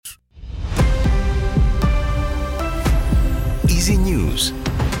Easy News.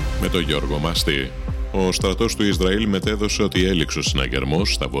 Με τον Γιώργο Μαστή. Ο στρατός του Ισραήλ μετέδωσε ότι έληξε ο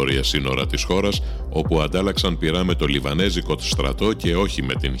συναγερμός στα βόρεια σύνορα της χώρας, όπου αντάλλαξαν πυρά με το Λιβανέζικο στρατό και όχι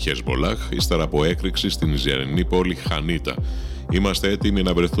με την Χεσμολάχ, ύστερα από έκρηξη στην Ισραηλινή πόλη Χανίτα. «Είμαστε έτοιμοι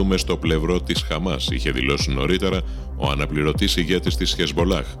να βρεθούμε στο πλευρό της Χαμάς», είχε δηλώσει νωρίτερα ο αναπληρωτής ηγέτης της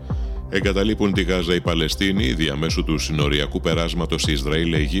Χεσμολάχ. Εγκαταλείπουν τη Γάζα οι Παλαιστίνοι διαμέσου του συνοριακού περάσματος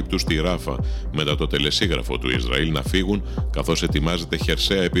Ισραήλ-Αιγύπτου στη Ράφα, μετά το τελεσίγραφο του Ισραήλ να φύγουν, καθώς ετοιμάζεται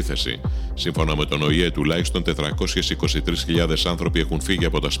χερσαία επίθεση. Σύμφωνα με τον ΟΗΕ, τουλάχιστον 423.000 άνθρωποι έχουν φύγει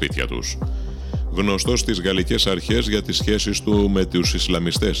από τα σπίτια τους. Γνωστός στις γαλλικές αρχές για τις σχέσεις του με τους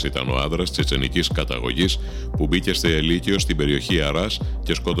Ισλαμιστές ήταν ο άνδρας τσετσενικής καταγωγής που μπήκε σε λύκειο στην περιοχή Αράς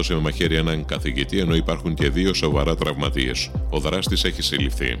και σκότωσε με μαχαίρι έναν καθηγητή, ενώ υπάρχουν και 2 σοβαρά τραυματίες. Ο δράστης έχει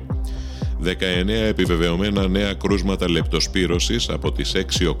συλληφθεί. 19 επιβεβαιωμένα νέα κρούσματα λεπτοσπύρωσης από τις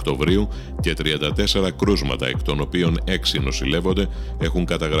 6 Οκτωβρίου και 34 κρούσματα, εκ των οποίων 6 νοσηλεύονται, έχουν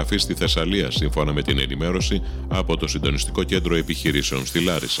καταγραφεί στη Θεσσαλία, σύμφωνα με την ενημέρωση από το Συντονιστικό Κέντρο Επιχειρήσεων στη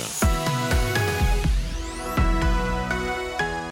Λάρισα.